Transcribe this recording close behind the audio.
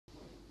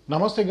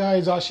Namaste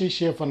guys, Ashish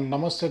here from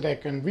Namaste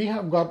Tech, and we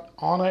have got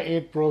Honor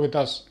 8 Pro with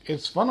us.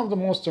 It's one of the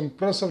most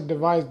impressive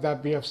devices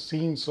that we have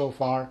seen so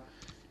far.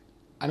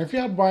 And if you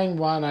are buying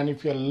one and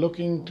if you're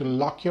looking to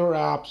lock your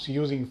apps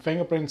using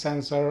fingerprint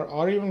sensor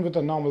or even with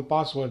a normal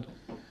password,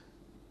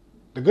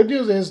 the good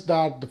news is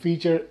that the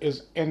feature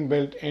is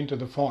inbuilt into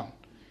the phone.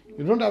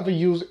 You don't have to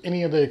use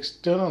any other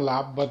external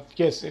app, but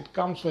yes, it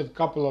comes with a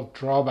couple of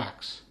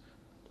drawbacks.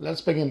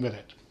 Let's begin with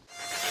it.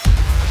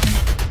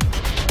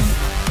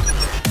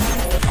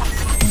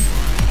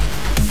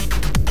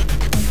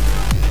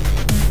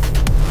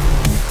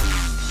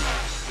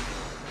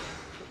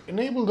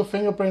 Enable the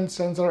fingerprint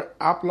sensor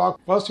app lock.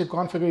 First, you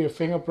configure your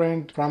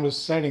fingerprint from the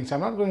settings.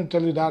 I'm not going to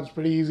tell you that. It's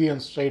pretty easy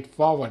and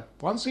straightforward.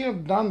 Once you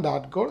have done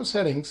that, go to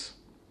settings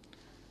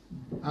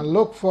and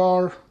look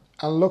for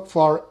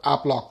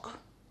app lock.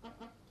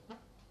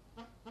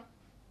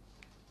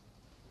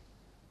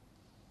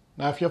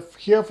 Now, if you're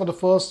here for the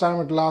first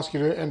time, it will ask you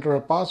to enter a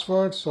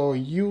password. So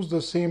use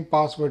the same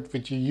password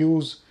which you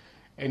use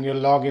in your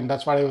login.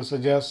 That's what I will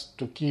suggest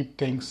to keep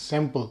things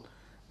simple.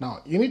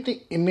 Now, you need to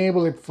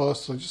enable it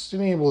first, so just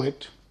enable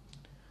it.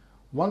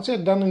 Once you're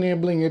done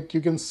enabling it,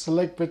 you can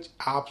select which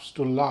apps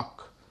to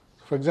lock.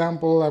 For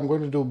example, I'm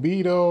going to do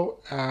Beto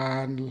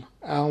and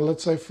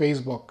let's say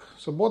Facebook.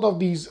 So both of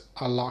these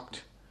are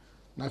locked.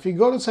 Now, if you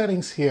go to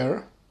settings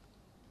here,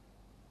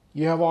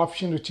 you have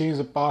option to change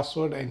the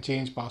password and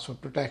change password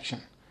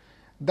protection.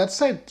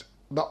 That's it.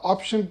 The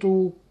option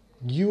to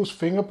use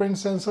fingerprint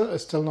sensor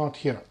is still not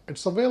here.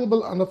 It's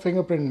available under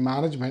fingerprint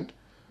management.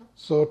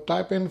 So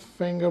type in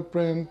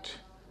fingerprint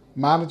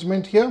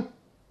management here.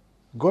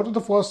 Go to the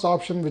first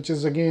option, which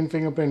is again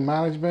fingerprint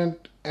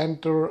management.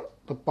 Enter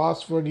the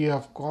password you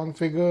have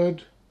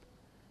configured.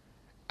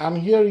 And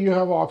here you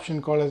have an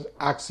option called as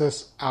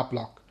access app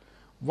lock.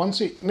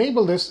 Once you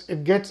enable this,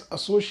 it gets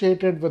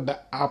associated with the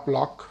app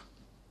lock.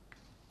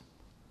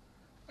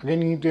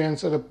 Again, you need to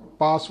enter the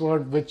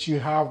password which you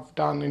have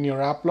done in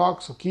your app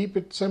lock. So keep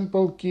it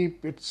simple,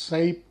 keep it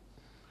safe.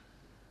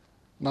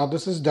 Now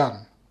this is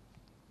done.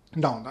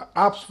 Now the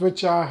apps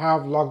which I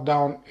have locked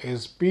down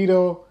is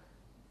Beto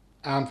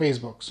and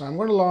Facebook. So I'm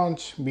going to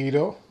launch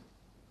Beto,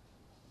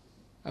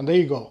 and there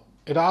you go.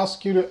 It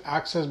asks you to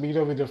access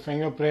Beto with your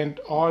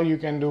fingerprint, or you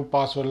can do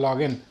password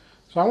login.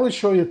 So I'm going to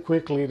show you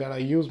quickly that I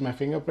use my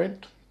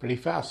fingerprint pretty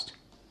fast.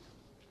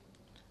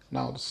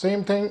 Now the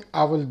same thing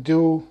I will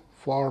do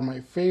for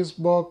my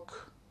Facebook,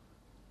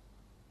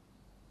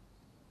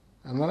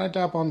 and when I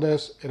tap on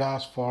this, it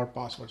asks for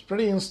passwords.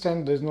 Pretty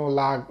instant, there's no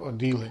lag or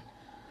delay.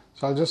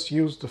 So I'll just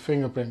use the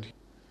fingerprint.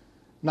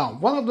 Now,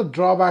 one of the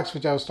drawbacks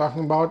which I was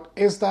talking about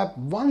is that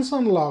once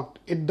unlocked,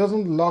 it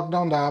doesn't lock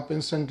down the app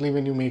instantly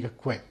when you make a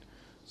quit.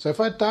 So if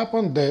I tap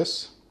on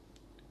this,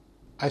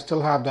 I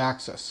still have the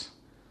access.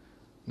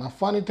 Now,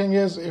 funny thing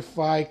is, if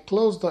I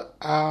close the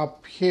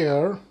app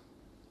here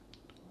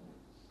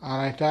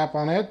and I tap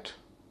on it,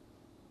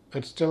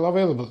 it's still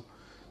available.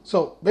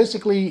 So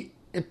basically,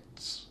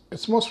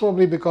 it's most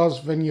probably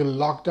because when you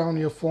lock down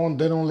your phone,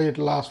 then only it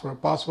will ask for a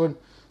password.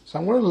 So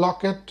I'm going to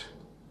lock it,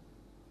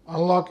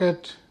 unlock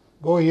it,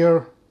 go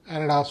here,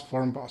 and it asks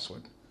for a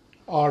password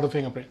or the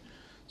fingerprint.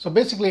 So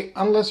basically,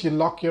 unless you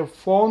lock your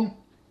phone,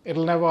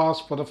 it'll never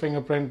ask for the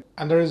fingerprint,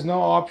 and there is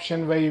no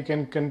option where you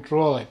can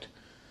control it.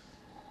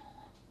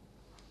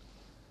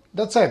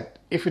 That's it.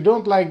 If you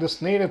don't like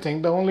this native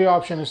thing, the only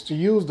option is to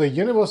use the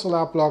universal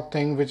app lock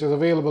thing, which is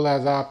available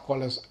as app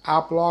called as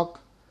app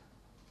lock.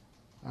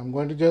 I'm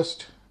going to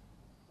just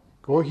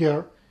go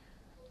here.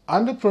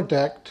 Under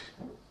protect,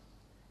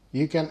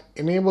 you can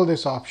enable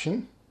this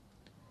option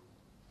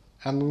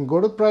and then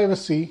go to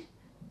privacy,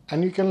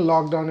 and you can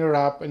lock down your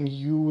app and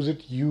use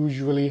it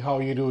usually how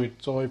you do it.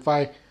 So if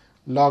I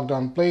log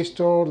down Play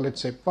Store,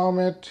 let's say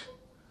permit,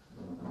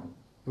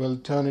 we'll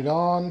turn it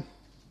on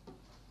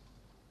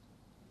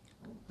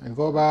and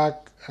go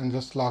back and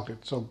just lock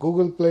it. So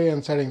Google Play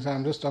and settings,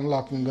 I'm just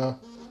unlocking the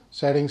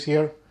settings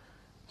here.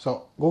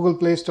 So Google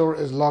Play Store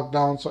is locked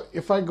down. So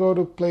if I go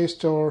to Play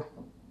Store,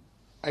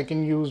 I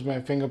can use my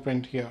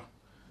fingerprint here,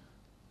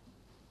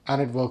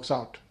 and it works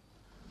out.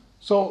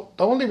 So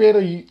the only way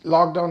to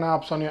lock down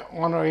apps on your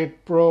Honor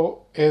 8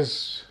 Pro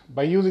is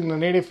by using the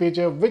native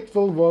feature, which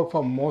will work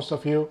for most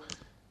of you.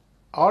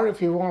 Or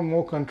if you want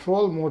more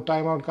control, more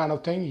timeout kind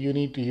of thing, you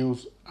need to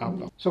use app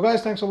lock. So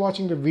guys, thanks for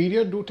watching the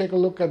video. Do take a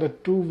look at the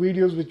two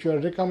videos which we are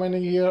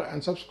recommending here,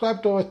 and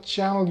subscribe to our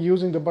channel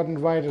using the button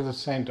right at the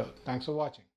center. Thanks for watching.